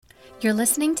You're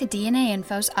listening to DNA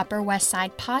Info's Upper West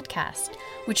Side podcast,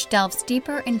 which delves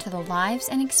deeper into the lives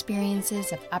and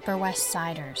experiences of Upper West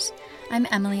Siders. I'm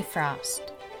Emily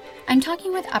Frost. I'm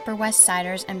talking with Upper West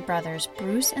Siders and brothers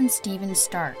Bruce and Steven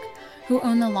Stark, who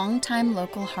own the longtime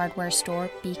local hardware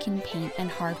store Beacon Paint and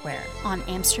Hardware on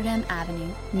Amsterdam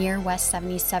Avenue near West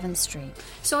 77th Street.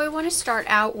 So I want to start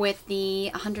out with the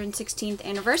 116th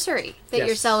anniversary that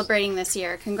you're celebrating this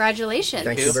year. Congratulations.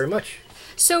 Thank you very much.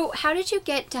 So how did you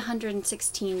get to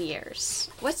 116 years?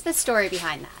 What's the story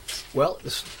behind that? Well,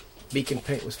 this Beacon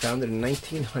Paint was founded in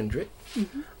 1900,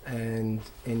 and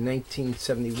in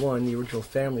 1971, the original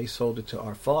family sold it to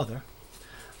our father.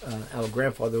 Our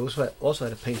grandfather also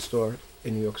had a paint store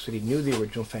in New York City, knew the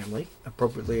original family.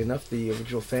 Appropriately enough, the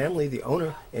original family, the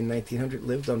owner, in 1900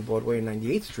 lived on Broadway and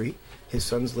 98th Street. His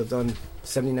sons lived on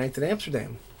 79th in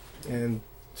Amsterdam. And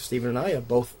Stephen and I are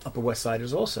both Upper West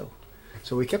Siders also.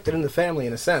 So we kept it in the family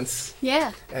in a sense.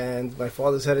 Yeah. And my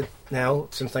father's had it now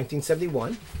since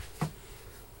 1971.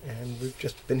 And we've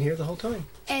just been here the whole time.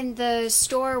 And the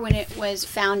store, when it was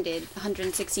founded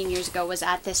 116 years ago, was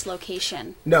at this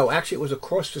location? No, actually it was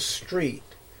across the street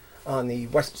on the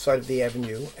west side of the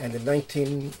avenue. And in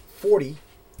 1940,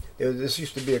 this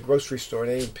used to be a grocery store,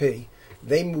 an A&P.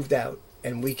 They moved out,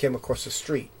 and we came across the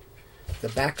street. The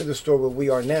back of the store where we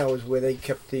are now is where they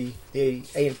kept the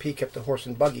A&P kept the horse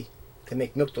and buggy to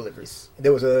make milk deliveries.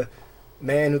 There was a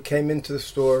man who came into the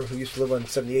store who used to live on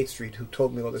 78th Street who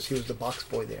told me all this. He was the box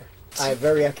boy there. I have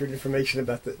very accurate information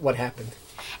about what happened.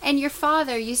 And your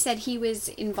father, you said he was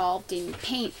involved in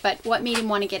paint, but what made him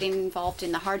want to get involved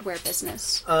in the hardware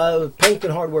business? Paint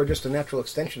and hardware are just a natural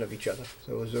extension of each other.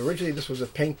 So originally this was a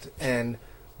paint and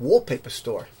wallpaper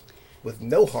store with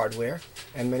no hardware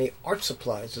and many art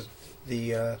supplies. Up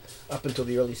until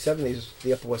the early 70s,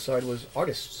 the Upper West Side was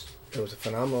artists. It was a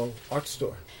phenomenal art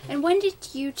store. And when did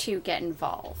you two get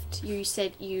involved? You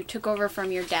said you took over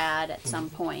from your dad at some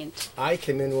point. I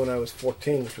came in when I was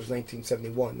 14, which was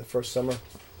 1971. The first summer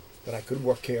that I could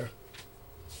work here,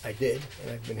 I did,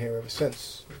 and I've been here ever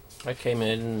since. I came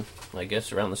in, I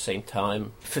guess, around the same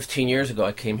time. 15 years ago,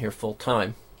 I came here full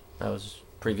time. I was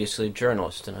previously a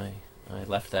journalist, and I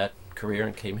left that career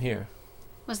and came here.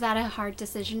 Was that a hard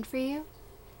decision for you?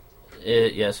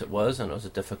 Yes, it was, and it was a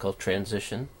difficult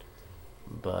transition.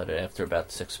 But after about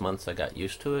 6 months, I got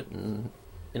used to it, and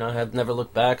I have never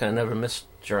looked back, and I never missed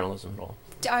journalism at all.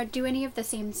 Do any of the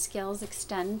same skills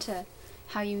extend to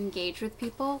how you engage with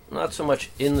people? Not so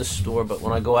much in the store, but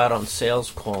when I go out on sales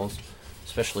calls,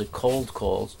 especially cold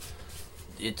calls,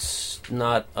 it's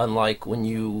not unlike when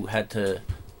you had to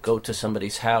go to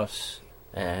somebody's house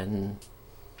and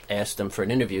ask them for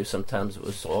an interview. Sometimes it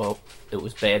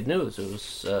was bad news. It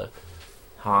was,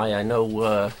 hi, I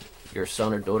know your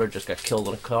son or daughter just got killed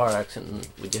in a car accident.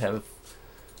 Would you have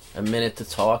a minute to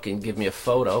talk and give me a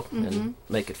photo and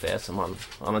make it fast? I'm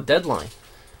on a deadline.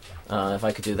 If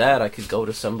I could do that, I could go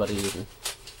to somebody and,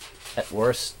 at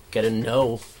worst, get a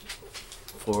no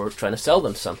for trying to sell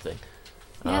them something.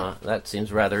 Yeah. That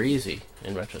seems rather easy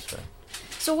in retrospect.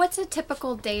 So what's a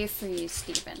typical day for you,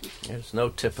 Stephen? There's no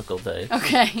typical day.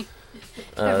 Okay.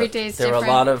 Every day's there different. There are a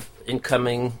lot of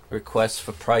incoming requests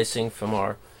for pricing from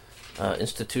our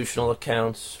institutional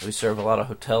accounts. We serve a lot of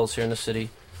hotels here in the city.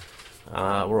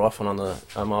 I'm often on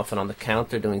the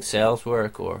counter doing sales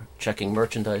work or checking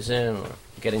merchandise in or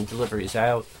getting deliveries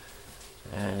out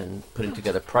and putting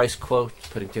together price quotes,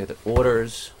 putting together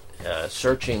orders,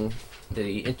 searching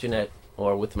the internet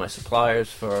or with my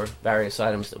suppliers for various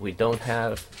items that we don't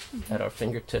have at our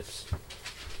fingertips.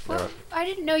 Well, I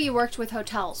didn't know you worked with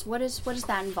hotels. What does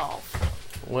that involve?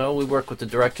 Well, we work with the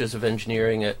directors of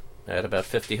engineering at about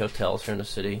 50 hotels here in the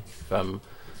city, from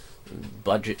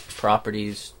budget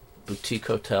properties, boutique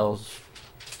hotels,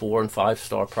 4- and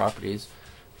 5-star properties,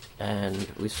 and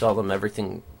we sell them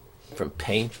everything from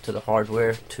paint to the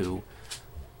hardware to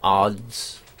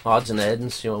odds and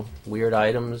ends, weird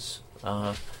items.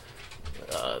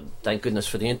 Thank goodness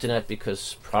for the internet,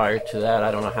 because prior to that,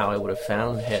 I don't know how I would have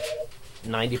found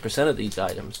 90% of these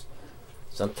items.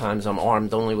 Sometimes I'm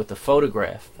armed only with a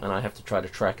photograph, and I have to try to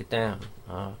track it down.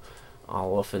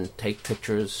 I'll often take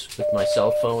pictures with my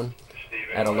cell phone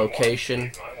at a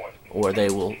location, or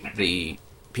the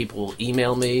people will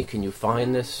email me, can you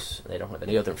find this? They don't have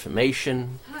any other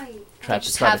information. I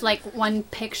just have like one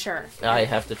picture. I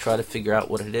have to try to figure out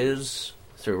what it is.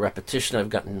 Through repetition, I've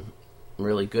gotten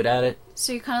really good at it.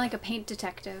 So you're kind of like a paint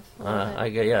detective.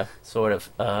 Yeah, sort of.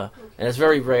 And it's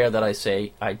very rare that I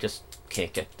say, I just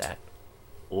can't get that.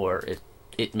 Or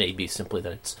it may be simply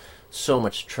that it's so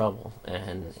much trouble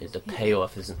and the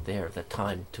payoff isn't there, the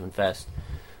time to invest.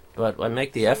 but I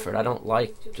make the effort. I don't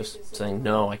like just saying,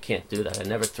 no, I can't do that. I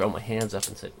never throw my hands up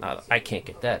and say, no, I can't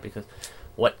get that, because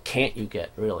what can't you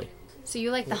get, really? So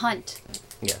you like the hunt.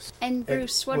 Yes. And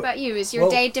Bruce, what about you? Is your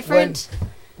day different?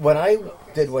 When I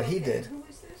did what he did,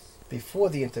 before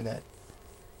the internet,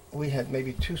 we had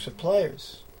maybe 2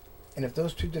 suppliers. And if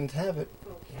those 2 didn't have it,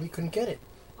 we couldn't get it.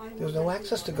 There was no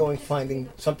access to going finding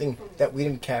something that we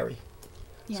didn't carry.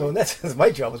 Yeah. So in that sense,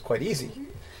 my job was quite easy.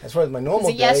 As far as my normal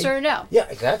Is it yes or no? Yeah,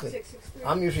 exactly.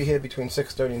 I'm usually here between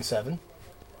 6:30 and 7.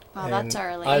 Well, that's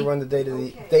early. I run the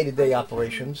day-to-day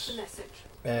operations,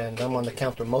 and I'm on the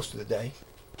counter most of the day,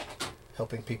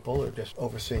 helping people or just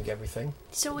overseeing everything.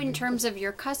 So in terms of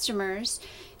your customers,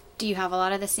 do you have a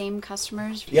lot of the same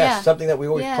customers? Yes, something that we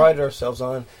always prided ourselves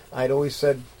on. I'd always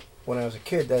said when I was a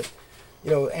kid that,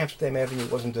 Amsterdam Avenue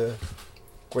wasn't a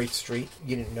great street.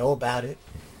 You didn't know about it.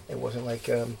 It wasn't like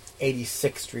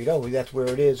 86th Street. Oh, that's where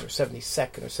it is, or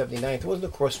 72nd or 79th. It wasn't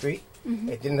a cross street. Mm-hmm.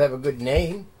 It didn't have a good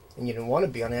name, and you didn't want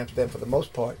to be on Amsterdam for the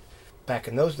most part back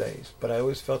in those days. But I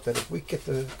always felt that if we get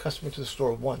the customer to the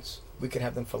store once, we could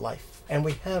have them for life. And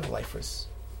we have lifers.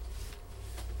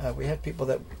 We have people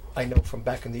that I know from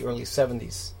back in the early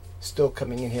 70s still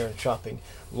coming in here and shopping.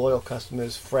 Loyal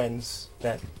customers, friends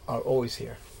that are always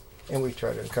here. And we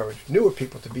try to encourage newer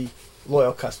people to be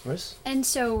loyal customers. And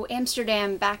so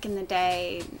Amsterdam back in the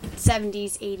day,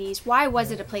 70s, 80s, why was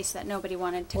it a place that nobody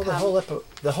wanted to come?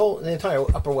 The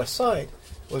entire Upper West Side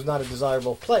was not a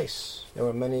desirable place. There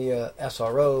were many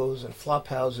SROs and flop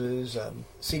houses,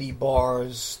 CD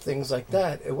bars, things like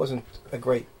that. It wasn't a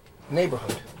great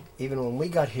neighborhood. Even when we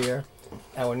got here,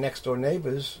 our next door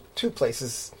neighbors, 2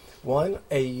 places. One,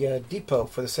 a depot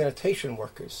for the sanitation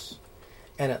workers.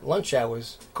 And at lunch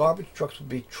hours, garbage trucks would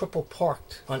be triple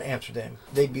parked on Amsterdam.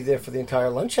 They'd be there for the entire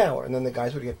lunch hour, and then the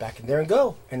guys would get back in there and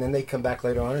go. And then they'd come back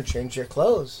later on and change their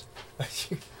clothes.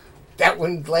 That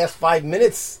wouldn't last 5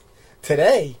 minutes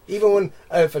today. Even when,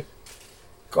 if a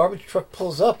garbage truck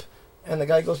pulls up and the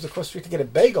guy goes across the street to get a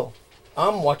bagel,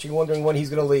 I'm watching, wondering when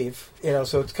he's going to leave.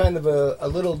 So it's kind of a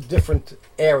little different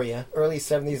area. Early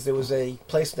 70s, there was a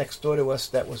place next door to us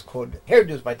that was called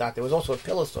Hairdos by Doc. There was also a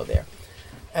pillow store there.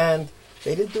 And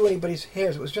they didn't do anybody's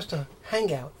hairs. It was just a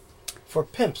hangout for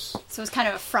pimps. So it was kind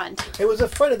of a front. It was a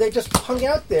front. They just hung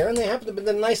out there, and they happened to be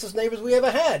the nicest neighbors we ever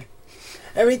had.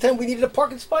 Every time we needed a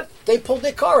parking spot, they pulled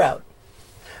their car out.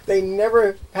 They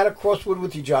never had a crossword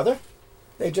with each other.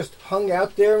 They just hung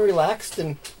out there and relaxed,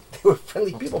 and they were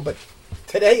friendly people. But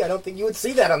today, I don't think you would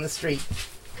see that on the street.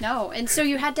 No, and so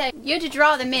you had to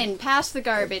draw them in, past the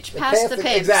garbage, past the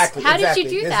pigs. Exactly. How did you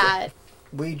do that?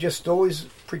 We just always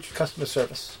preached customer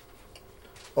service.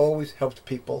 Always helped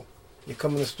people. You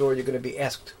come in the store, you're going to be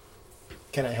asked,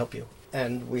 can I help you?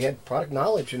 And we had product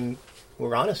knowledge, and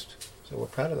we're honest. So we're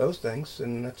proud of those things,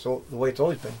 and that's the way it's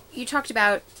always been. You talked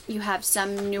about you have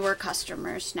some newer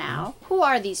customers now. Mm-hmm. Who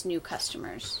are these new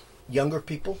customers? Younger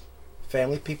people,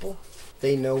 family people.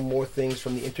 They know more things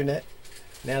from the internet.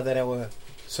 Now that our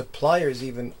suppliers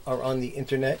even are on the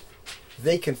internet,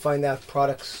 they can find out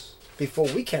products before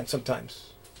we can sometimes.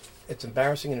 It's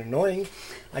embarrassing and annoying.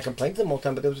 I complained to them all the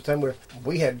time, but there was a time where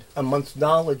we had a month's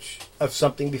knowledge of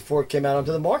something before it came out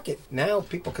onto the market. Now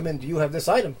people come in, do you have this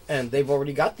item? And they've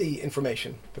already got the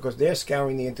information because they're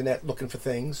scouring the internet looking for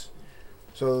things.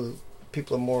 So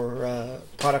people are more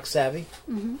product savvy.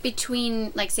 Mm-hmm.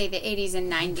 Between, like, say, the 80s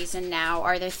and 90s and now,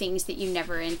 are there things that you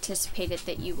never anticipated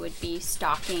that you would be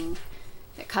stocking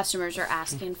that customers are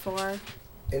asking for?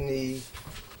 In the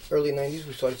early 90s,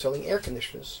 we started selling air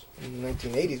conditioners. In the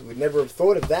 1980s, we'd never have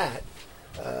thought of that.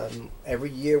 Every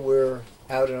year we're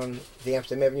out on the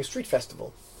Amsterdam Avenue Street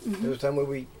Festival. Mm-hmm. There was a time where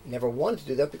we never wanted to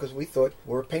do that because we thought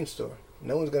we're a paint store.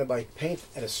 No one's going to buy paint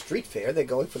at a street fair. They're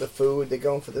going for the food, they're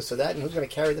going for this or that, and who's going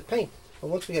to carry the paint?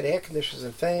 Well, once we had air conditioners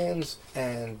and fans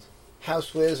and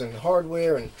housewares and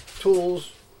hardware and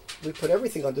tools, we put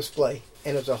everything on display.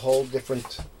 And it was a whole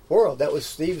different world. That was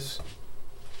Steve's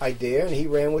idea, and he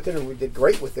ran with it, and we did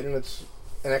great with it, and it's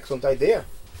an excellent idea.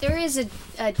 There is a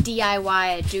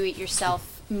DIY, a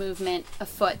do-it-yourself movement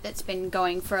afoot that's been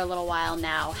going for a little while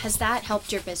now. Has that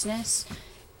helped your business?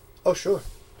 Oh, sure.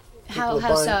 How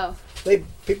so?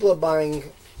 People are buying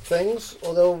things,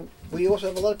 although we also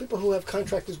have a lot of people who have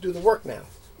contractors do the work now.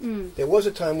 Mm. There was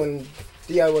a time when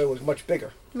DIY was much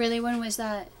bigger. Really? When was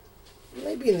that?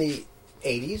 Maybe in the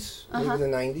 80s, maybe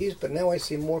in the 90s, but now I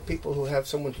see more people who have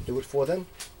someone to do it for them.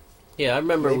 Yeah, I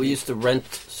remember we used to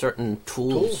rent certain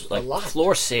tools like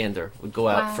floor sander would go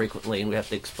out frequently, and we have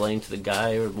to explain to the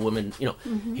guy or the woman,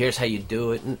 here's how you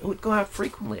do it, and it would go out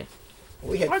frequently.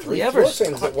 We had floor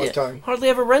sanders at one time. Hardly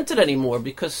ever rent it anymore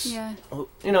because,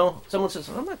 someone says,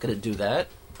 I'm not going to do that.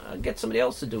 get somebody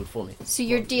else to do it for me. So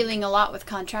you're dealing a lot with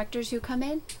contractors who come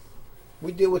in?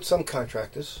 We deal with some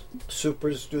contractors.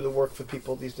 Supers do the work for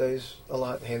people these days a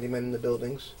lot, handymen in the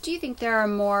buildings. Do you think there are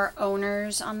more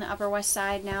owners on the Upper West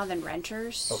Side now than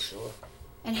renters? Oh, sure.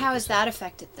 And how has that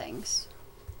affected things?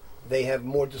 They have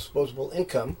more disposable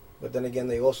income, but then again,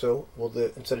 they also,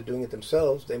 instead of doing it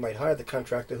themselves, they might hire the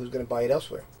contractor who's going to buy it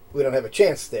elsewhere. We don't have a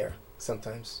chance there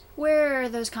sometimes. Where are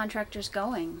those contractors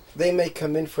going? They may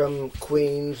come in from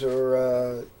Queens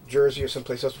or Jersey or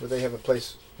someplace else where they have a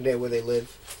place near where they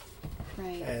live.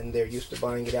 Right. And they're used to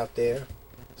buying it out there.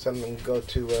 Some of them go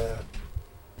to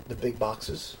the big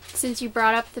boxes. Since you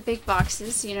brought up the big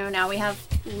boxes, now we have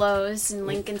Lowe's in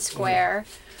Lincoln Square.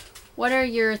 What are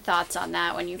your thoughts on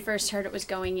that when you first heard it was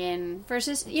going in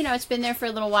versus, it's been there for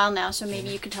a little while now, so maybe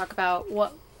you could talk about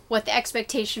what the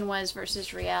expectation was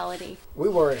versus reality. We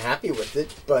weren't happy with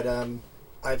it, but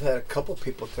I've had a couple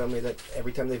people tell me that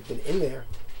every time they've been in there,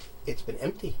 it's been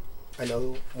empty. I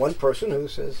know one person who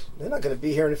says, they're not going to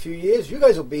be here in a few years. You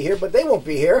guys will be here, but they won't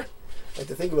be here. And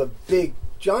to think of a big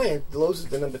giant, Lowe's is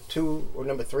the number 2 or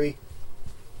number 3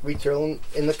 retailer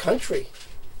in the country.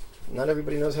 Not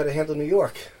everybody knows how to handle New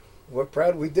York. We're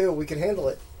proud we do. We can handle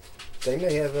it. They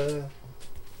may have a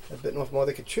bit off more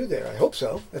they could chew there. I hope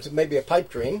so. That's maybe a pipe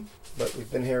dream, but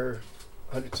we've been here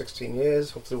 116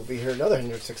 years. Hopefully we'll be here another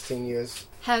 116 years.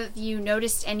 Have you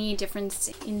noticed any difference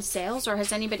in sales, or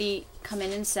has anybody come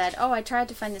in and said, oh, I tried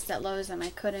to find this at Lowe's and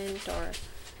I couldn't, or...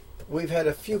 We've had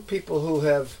a few people who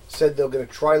have said they're going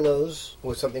to try Lowe's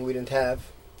with something we didn't have.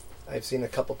 I've seen a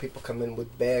couple people come in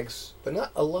with bags, but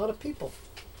not a lot of people.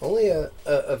 Only a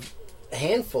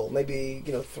handful, maybe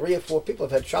 3 or 4 people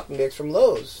have had shopping bags from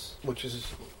Lowe's, which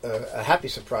is a happy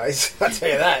surprise. I'll tell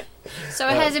you that. So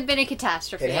it hasn't been a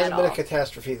catastrophe at all. It hasn't been a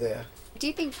catastrophe there. Do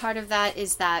you think part of that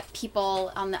is that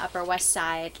people on the Upper West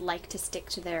Side like to stick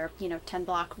to their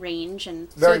 10-block range,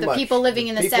 and very so the much. People living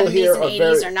in the People 70s and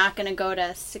 80s are are not going to go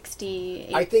to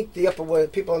 60? I think people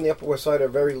on the Upper West Side are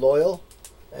very loyal,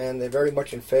 and they're very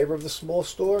much in favor of the small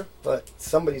store, but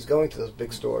somebody's going to those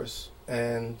big stores,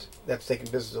 and that's taking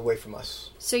business away from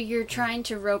us. So you're trying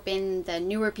to rope in the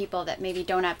newer people that maybe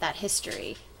don't have that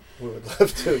history. We would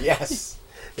love to, yes.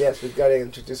 Yes, we've got to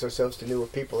introduce ourselves to newer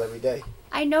people every day.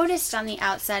 I noticed on the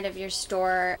outside of your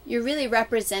store, you're really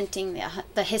representing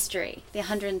the history, the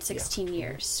 116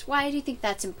 years. Why do you think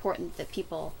that's important that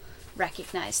people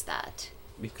recognize that?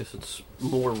 Because it's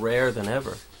more rare than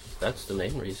ever. That's the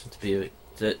main reason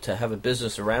to have a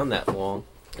business around that long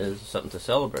is something to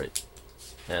celebrate.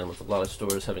 And with a lot of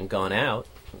stores having gone out,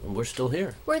 we're still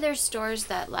here. Were there stores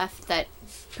that left that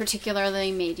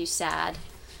particularly made you sad?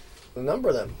 A number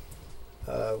of them.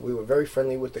 We were very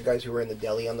friendly with the guys who were in the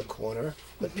deli on the corner,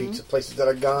 the pizza places that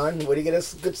are gone. Where do you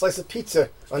get a good slice of pizza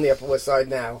on the Upper West Side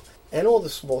now? And all the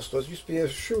small stores. Used to be a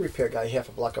shoe repair guy half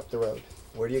a block up the road.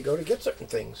 Where do you go to get certain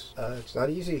things? It's not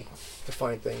easy to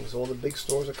find things. All the big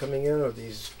stores are coming in, or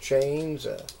these chains,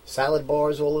 salad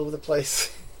bars all over the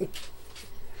place.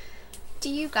 Do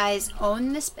you guys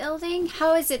own this building?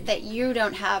 How is it that you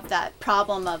don't have that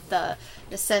problem of the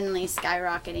suddenly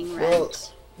skyrocketing rent? Well,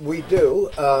 we do.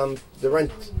 The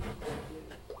rent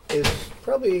is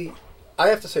probably, I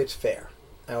have to say it's fair.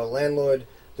 Our landlord,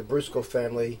 the Brusco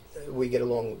family, we get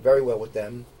along very well with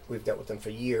them. We've dealt with them for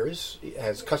years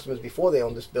as customers before they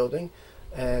owned this building,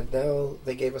 and now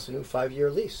they gave us a new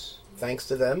 5-year lease. Thanks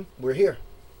to them, we're here.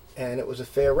 And it was a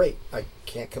fair rate. I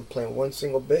can't complain one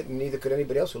single bit, and neither could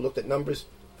anybody else who looked at numbers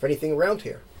for anything around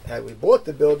here. Had we bought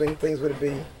the building, things would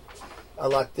be a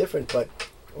lot different, but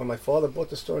when my father bought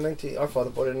the store our father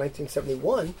bought it in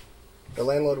 1971, the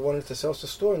landlord wanted to sell us the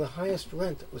store, and the highest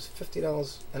rent was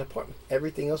 $50 an apartment.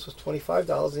 Everything else was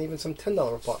 $25 and even some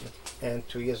 $10 apartment. And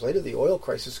 2 years later, the oil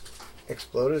crisis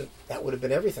exploded. That would have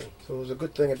been everything. So it was a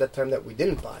good thing at that time that we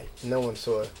didn't buy. No one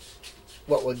saw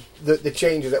the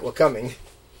changes that were coming.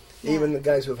 Yeah. Even the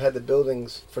guys who have had the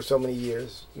buildings for so many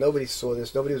years, nobody saw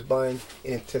this. Nobody was buying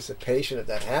in anticipation of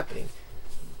that happening.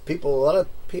 A lot of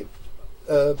people,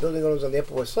 building owners on the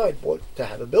Upper West Side bought to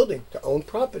have a building, to own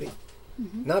property.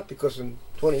 Not because in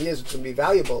 20 years it's going to be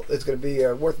valuable. It's going to be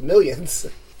worth millions.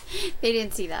 They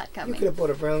didn't see that coming. You could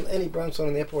have bought any brownstone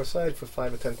on the Upper West Side for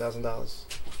 $5,000 or $10,000,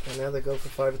 and now they go for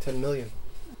 $5 or $10 million.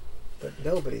 But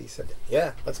nobody said,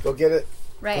 "Yeah, let's go get it.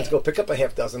 Right. Let's go pick up a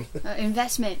half dozen."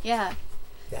 Investment, yeah.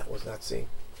 That was not seen.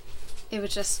 It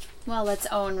was just, let's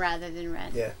own rather than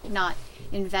rent. Yeah. Not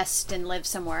invest and live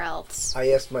somewhere else. I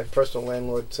asked my personal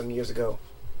landlord some years ago.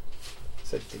 I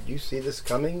said, "Did you see this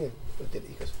coming?" And he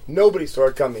goes, "Nobody saw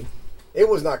it coming. It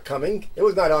was not coming. It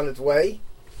was not on its way."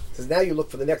 He says, "Now you look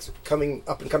for the next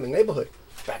up and coming neighborhood."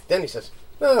 Back then, he says,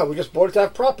 No, we just bought it to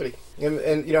have property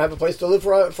and have a place to live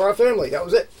for our family. That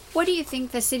was it. What do you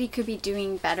think the city could be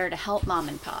doing better to help mom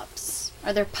and pops?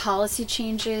 Are there policy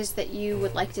changes that you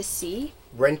would like to see?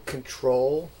 Rent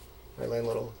control. My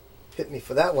landlord will hit me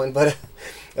for that one, but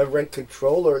a rent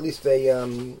control, or at least a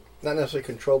not necessarily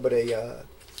control, but a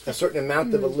certain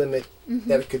amount of a limit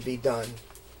that it could be done.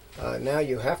 Now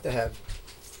you have to have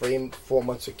 3-4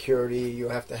 month security. You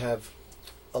have to have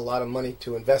a lot of money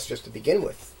to invest just to begin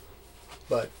with.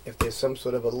 But if there's some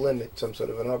sort of a limit, some sort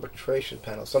of an arbitration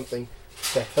panel, something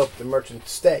to help the merchant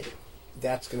stay,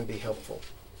 that's going to be helpful.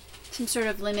 Some sort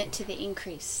of limit to the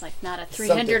increase, like not a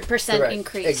 300%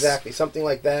 increase. Exactly. Something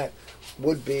like that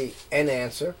would be an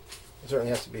answer. It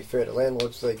certainly has to be fair to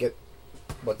landlords so they get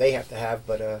what they have to have.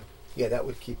 But, that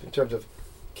would keep, in terms of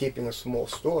keeping a small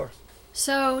store.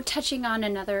 So, touching on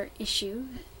another issue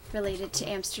related to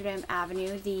Amsterdam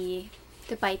Avenue, the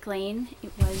bike lane,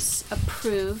 it was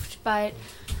approved, but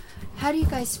how do you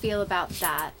guys feel about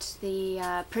that?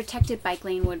 The protected bike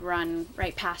lane would run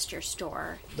right past your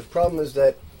store. The problem is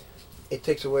that it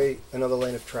takes away another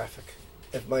lane of traffic.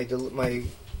 If my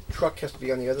truck has to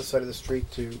be on the other side of the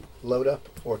street to load up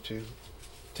or to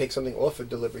take something off a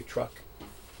delivery truck,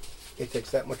 it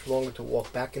takes that much longer to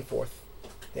walk back and forth.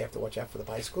 They have to watch out for the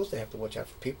bicycles, they have to watch out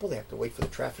for people, they have to wait for the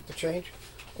traffic to change.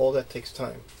 All that takes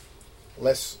time.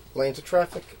 Less lanes of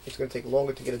traffic, it's going to take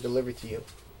longer to get a delivery to you.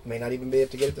 You may not even be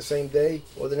able to get it the same day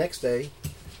or the next day,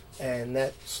 and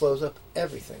that slows up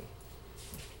everything.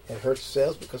 It hurts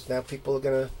sales because now people are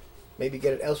going to maybe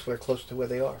get it elsewhere close to where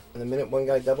they are. And the minute one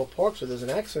guy double parks or there's an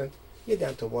accident, you're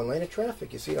down to 1 lane of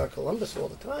traffic. You see it on Columbus all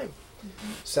the time.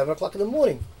 7 o'clock in the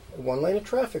morning, 1 lane of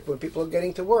traffic when people are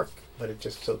getting to work. But it's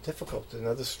just so difficult.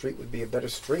 Another street would be a better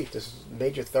street. This is a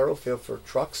major thoroughfare for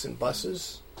trucks and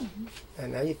buses.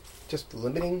 And now you're just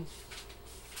limiting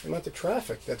the amount of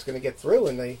traffic that's going to get through.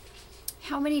 And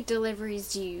how many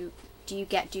deliveries do you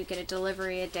get? Do you get a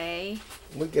delivery a day?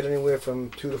 We get anywhere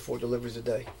from 2 to 4 deliveries a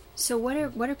day. So what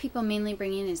are people mainly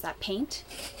bringing in? Is that paint?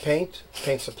 Paint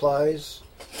supplies.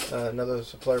 Another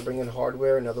supplier will bring in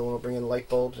hardware. Another one will bring in light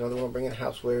bulbs. Another one will bring in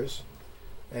housewares.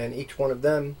 And each one of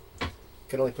them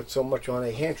can only put so much on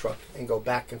a hand truck and go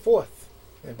back and forth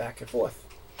and back and forth.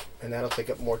 And that'll take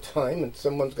up more time, and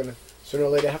someone's going to sooner or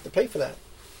later have to pay for that.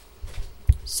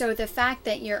 So the fact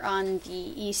that you're on the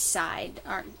east side,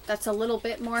 that's a little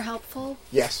bit more helpful?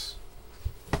 Yes,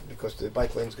 because the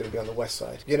bike lane's going to be on the west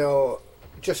side.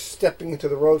 Just stepping into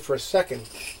the road for a second,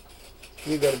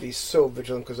 you've got to be so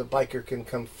vigilant because a biker can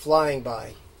come flying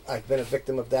by. I've been a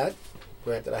victim of that.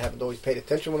 Granted, I haven't always paid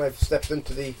attention when I've stepped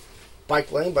into the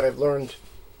bike lane, but I've learned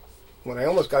when I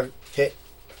almost got hit,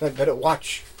 I better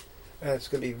watch. And it's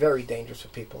going to be very dangerous for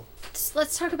people.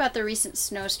 Let's talk about the recent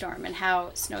snowstorm and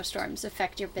how snowstorms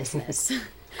affect your business.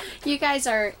 You guys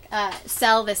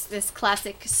sell this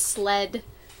classic sled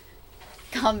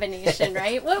combination,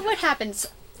 right? What happens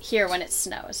here when it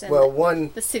snows and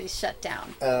the city's shut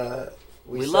down?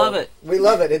 We love it. We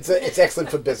love it. It's excellent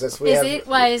for business.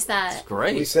 Why is that? It's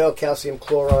great. We sell calcium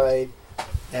chloride,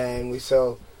 and we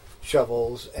sell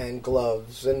shovels and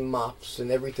gloves and mops and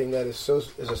everything that is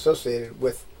associated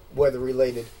with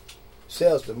weather-related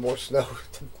sales. The more snow,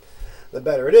 the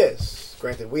better it is.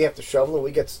 Granted, we have to shovel and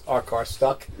we get our car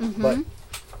stuck, but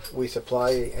we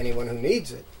supply anyone who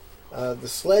needs it. The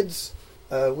sleds,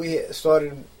 we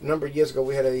started a number of years ago.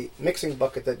 We had a mixing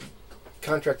bucket that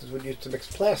contractors would use to mix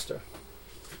plaster,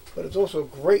 but it's also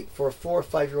great for a 4 or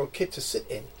 5-year-old kid to sit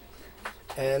in.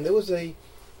 And there was a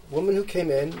woman who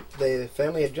came in. The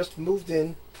family had just moved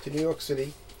in to New York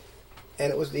City,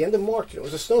 and it was the end of March, and it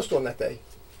was a snowstorm that day.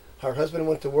 Her husband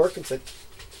went to work and said,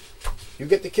 "You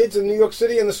get the kids in New York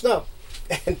City in the snow."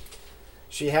 And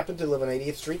she happened to live on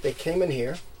 80th Street. They came in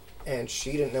here, and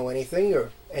she didn't know anything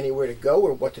or anywhere to go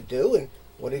or what to do. And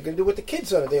what are you going to do with the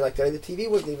kids on a day like that? The TV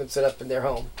wasn't even set up in their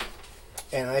home.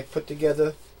 And I put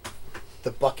together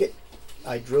the bucket.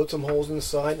 I drilled some holes in the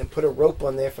side and put a rope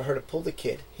on there for her to pull the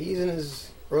kid. He's in his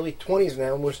early 20s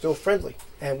now, and we're still friendly.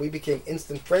 And we became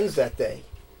instant friends that day.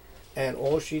 And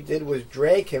all she did was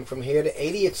drag him from here to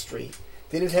 80th Street.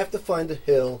 Didn't have to find the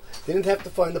hill. Didn't have to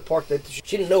find the park.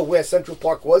 She didn't know where Central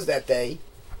Park was that day.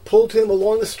 Pulled him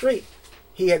along the street.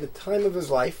 He had the time of his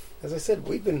life. As I said,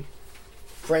 we've been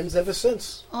friends ever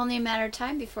since. Only a matter of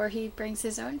time before he brings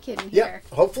his own kid in here.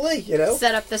 Yeah, hopefully,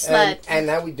 Set up the sled. And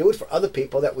now we do it for other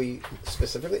people that we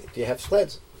specifically, do you have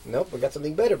sleds? Nope, we got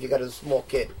something better if you got a small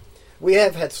kid. We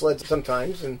have had sleds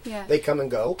sometimes, and they come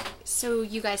and go. So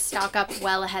you guys stock up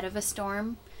well ahead of a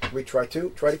storm? We try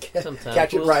to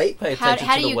catch it right. How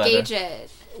do you gauge it?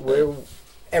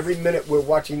 Every minute we're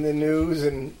watching the news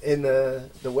and in the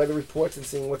weather reports and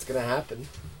seeing what's going to happen.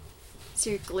 So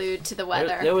you're glued to the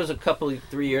weather. There was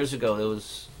 3 years ago, there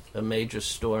was a major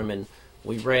storm, and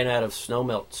we ran out of snow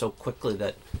melt so quickly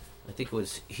that I think it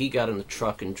was he got in the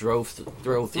truck and drove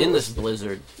in this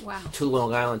blizzard to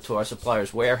Long Island to our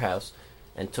supplier's warehouse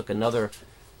and took another,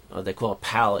 they call a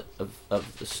pallet of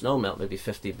the snow melt, maybe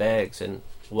 50 bags. And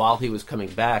while he was coming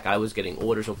back, I was getting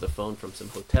orders over the phone from some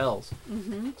hotels.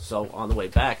 Mm-hmm. So on the way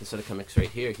back, instead of coming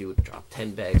straight here, he would drop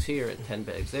 10 bags here and 10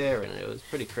 bags there, and it was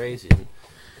pretty crazy. And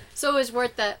so it was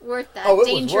worth that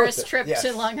dangerous trip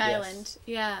to Long Island.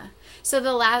 Yes. Yeah. So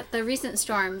the recent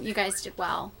storm, you guys did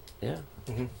well. Yeah.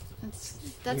 Mm-hmm.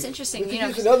 That's interesting. We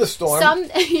use another storm.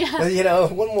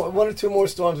 One or two more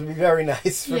storms would be very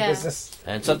nice for business.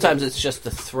 And sometimes it's just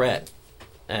a threat,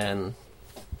 and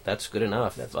that's good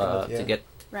enough to get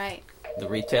the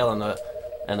retail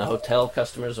and the hotel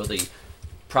customers or the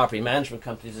property management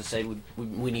companies to say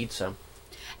we need some.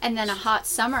 And then a hot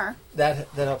summer. That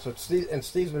helps.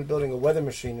 Steve's been building a weather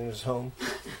machine in his home,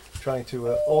 trying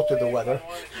to alter the weather.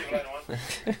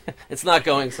 It's not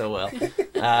going so well.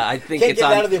 I think Can't it's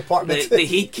get out of the apartment. The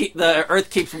heat, the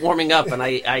earth keeps warming up, and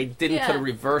I didn't put a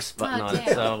reverse button on it.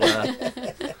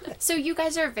 So, so you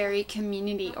guys are very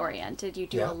community oriented. You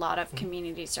do a lot of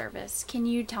community service. Can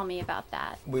you tell me about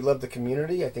that? We love the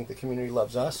community. I think the community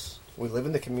loves us. We live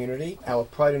in the community. Our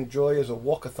pride and joy is a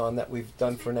walkathon that we've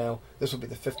done for now. This will be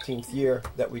the 15th year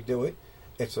that we do it.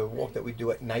 It's a walk that we do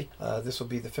at night. This will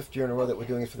be the 5th year in a row that we're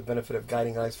doing it for the benefit of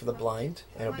Guiding Eyes for the Blind.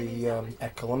 And it'll be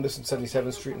at Columbus and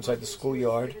 77th Street inside the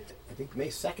schoolyard, I think May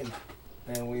 2nd.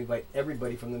 And we invite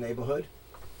everybody from the neighborhood.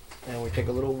 And we take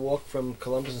a little walk from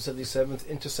Columbus and 77th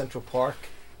into Central Park,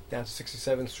 down to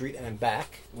 67th Street and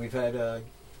back. We've had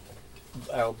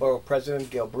our borough president,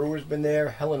 Gail Brewer's been there.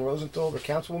 Helen Rosenthal, the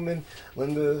councilwoman.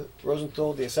 Linda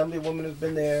Rosenthal, the assemblywoman, has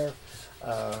been there.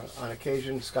 On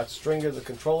occasion, Scott Stringer, the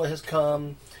controller, has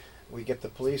come. We get the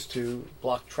police to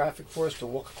block traffic for us to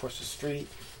walk across the street.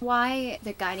 Why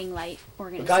the Guiding Light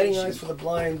organization? The Guiding Eyes for the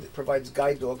Blind provides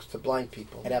guide dogs to blind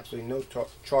people at absolutely no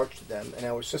charge to them. And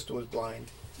our sister was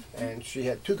blind, and she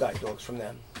had 2 guide dogs from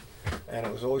them. And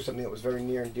it was always something that was very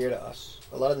near and dear to us.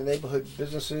 A lot of the neighborhood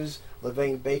businesses,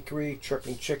 Levain Bakery,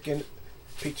 Chirping Chicken,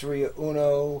 Pizzeria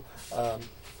Uno,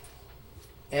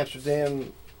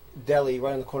 Amsterdam Deli,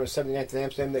 right on the corner of 79th and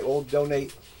Amsterdam, they all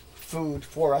donate food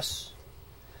for us.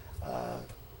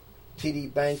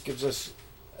 TD Bank gives us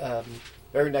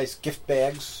very nice gift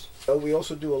bags. We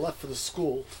also do a lot for the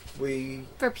school.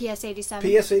 For PS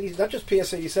 87? PS 80, not just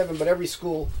PS 87, but every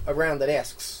school around that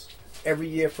asks. Every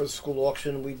year for the school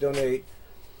auction, we donate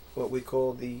what we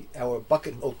call our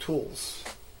bucket of tools,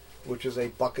 which is a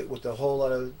bucket with a whole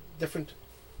lot of different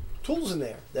tools in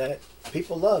there that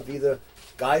people love. Either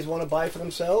guys want to buy for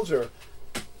themselves, or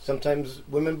sometimes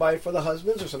women buy it for the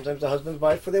husbands, or sometimes the husbands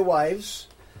buy it for their wives.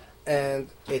 And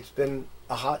it's been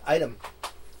a hot item.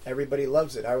 Everybody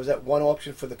loves it. I was at one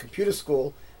auction for the computer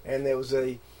school, and there was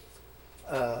a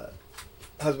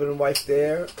husband and wife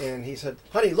there, and he said,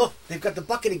 "Honey, look, they've got the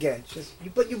bucket again." She says,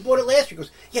 "But you bought it last year." He goes,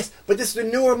 "Yes, but this is the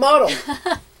newer model."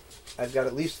 I've got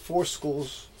at least 4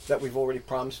 schools that we've already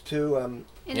promised to.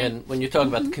 And when you talk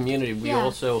about the community, we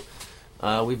also,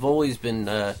 we've always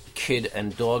been kid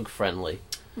and dog friendly.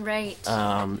 Right.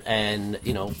 And,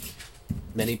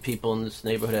 many people in this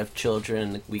neighborhood have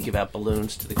children. We give out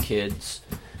balloons to the kids.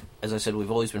 As I said, we've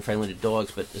always been friendly to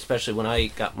dogs, but especially when I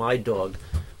got my dog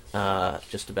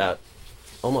just about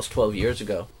almost 12 years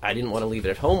ago, I didn't want to leave it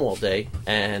at home all day,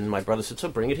 and my brother said, "So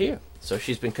bring it here." So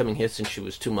she's been coming here since she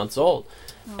was 2 months old,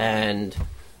 and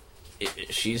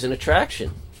she's an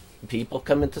attraction. People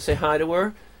come in to say hi to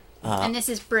her. And this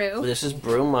is Brew. This is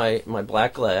Brew, my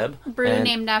black lab. Brew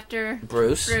named after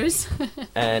Bruce.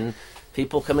 And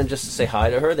people come in just to say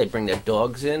hi to her. They bring their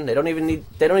dogs in. They don't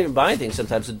even buy anything.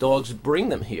 Sometimes the dogs bring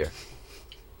them here.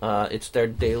 It's their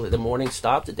the morning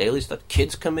stop, the daily stop.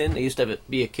 Kids come in. They used to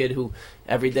be a kid who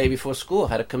every day before school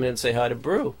had to come in and say hi to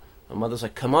Brew. My mother's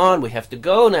like, "Come on, we have to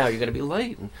go now. You're going to be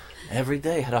late." And every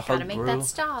day had to hug Brew. Gotta make that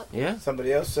stop. Yeah.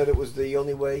 Somebody else said it was the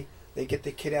only way they get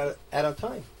the kid out on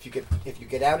time. If you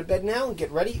get out of bed now and get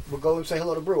ready, we'll go and say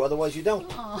hello to Brew. Otherwise, you don't.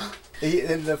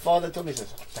 And the father told me, he says,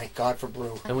 "Thank God for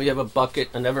Brew." And we have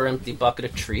a never-empty bucket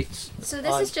of treats. So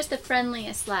this is just the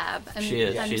friendliest lab. She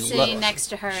is. I'm sitting next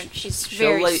to her, and she's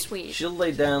very sweet. She'll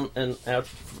lay down and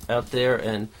out there,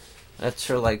 and that's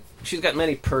her, she's got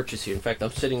many perches here. In fact,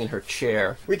 I'm sitting in her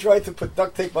chair. We tried to put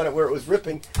duct tape on it where it was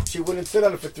ripping. She wouldn't sit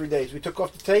on it for 3 days. We took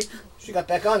off the tape. She got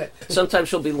back on it. Sometimes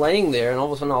she'll be laying there, and all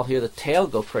of a sudden I'll hear the tail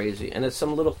go crazy, and it's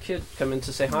some little kid come in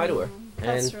to say hi to her.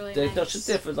 That's and really they nice. don't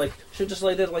differ. Like she'll just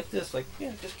lay there like this, like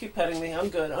yeah, just keep petting me. I'm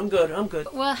good. I'm good. I'm good.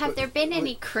 Well, have there been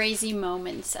any crazy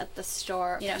moments at the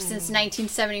store, since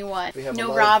 1971? We have a No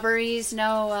lot of- robberies,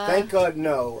 no... Thank God,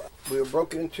 no. We were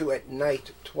broken into at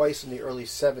night twice in the early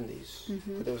 70s.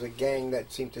 Mm-hmm. But there was a gang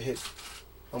that seemed to hit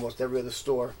almost every other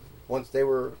store. Once they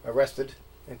were arrested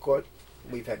and caught,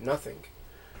 we've had nothing.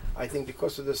 I think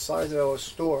because of the size of our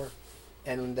store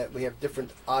and that we have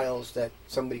different aisles that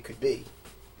somebody could be,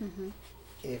 Mm-hmm.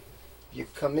 if you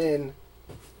come in,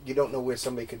 you don't know where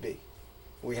somebody could be.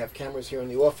 We have cameras here in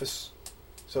the office,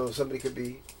 so somebody could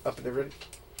be up in the...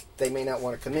 They may not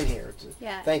want to come in here.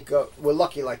 Yeah. Thank God. We're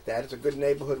lucky like that. It's a good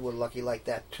neighborhood. We're lucky like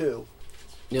that, too.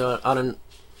 On a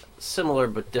similar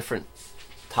but different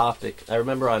topic, I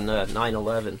remember on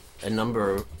 9/11, a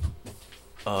number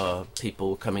of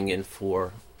people were coming in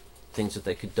for things that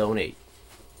they could donate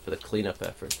for the cleanup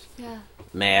efforts, Yeah.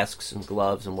 masks and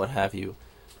gloves and what have you.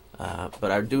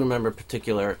 But I do remember in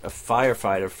particular a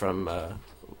firefighter from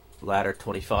Ladder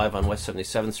 25 on West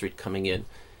 77th Street coming in,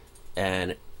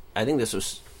 and I think this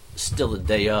was still the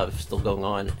day of, still going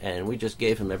on, and we just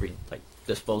gave him every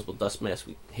disposable dust mask.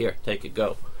 Here, take it,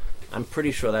 go. I'm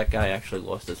pretty sure that guy actually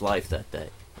lost his life that day.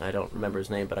 I don't remember his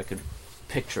name, but I could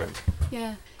picture him.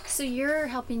 Yeah. So you're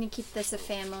helping to keep this a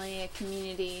family, a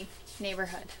community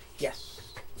neighborhood. Yes.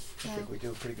 I Yeah. think we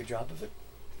do a pretty good job of it.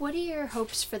 What are your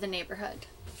hopes for the neighborhood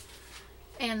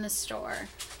and the store?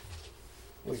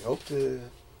 We hope to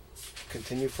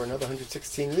continue for another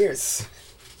 116 years.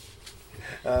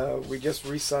 We just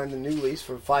re-signed a new lease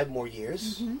for 5 more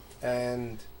years, Mm-hmm.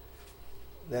 and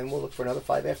then we'll look for another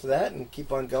 5 after that and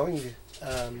keep on going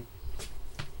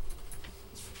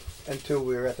until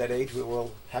we're at that age where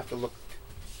we'll have to look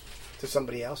to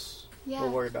somebody else. Yeah.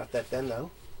 We'll worry about that then,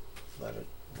 though. But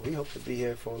we hope to be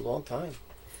here for a long time.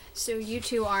 So you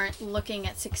two aren't looking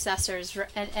at successors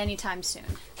at any time soon?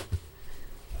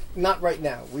 Not right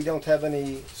now. We don't have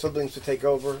any siblings to take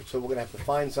over, so we're going to have to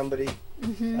find somebody.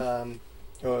 Mm-hmm.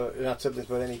 Or not siblings,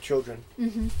 but any children.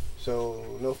 Mm-hmm. So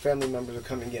no family members are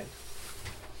coming in.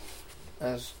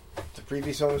 As the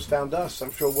previous owners found us,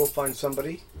 I'm sure we'll find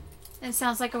somebody. It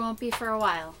sounds like it won't be for a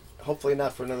while. Hopefully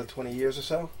not for another 20 years or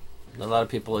so. A lot of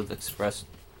people have expressed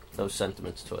those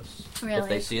sentiments to us. Really? If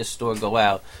they see a store go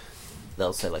out,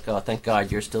 they'll say like, "Oh, thank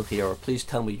God you're still here," or "Please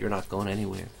tell me you're not going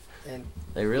anywhere." And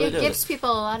They really It do. gives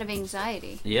people a lot of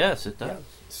anxiety. Yes, it does. yeah,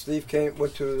 Steve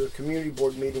went to the community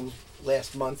board meeting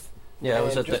last month. Yeah, it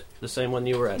was And at the same one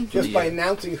you were at. Just by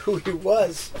announcing who he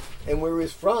was and where he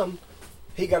was from,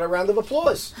 he got a round of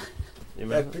applause. You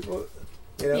And remember? people,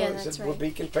 Yeah, he that's said, "We're right.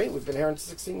 Beacon Paint. We've been here in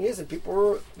 16 years," and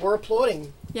people were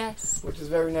applauding, Yes. which is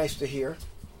very nice to hear.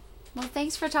 Well,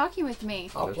 thanks for talking with me.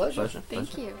 Our pleasure.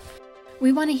 Thank you.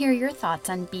 We want to hear your thoughts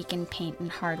on Beacon Paint and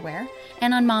Hardware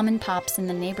and on mom and pops in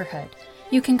the neighborhood.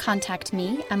 You can contact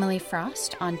me, Emily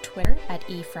Frost, on Twitter at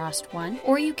efrost1,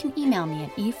 or you can email me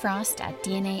at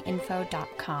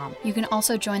efrost@dnainfo.com. You can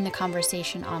also join the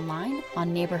conversation online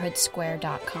on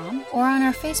neighborhoodsquare.com or on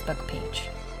our Facebook page.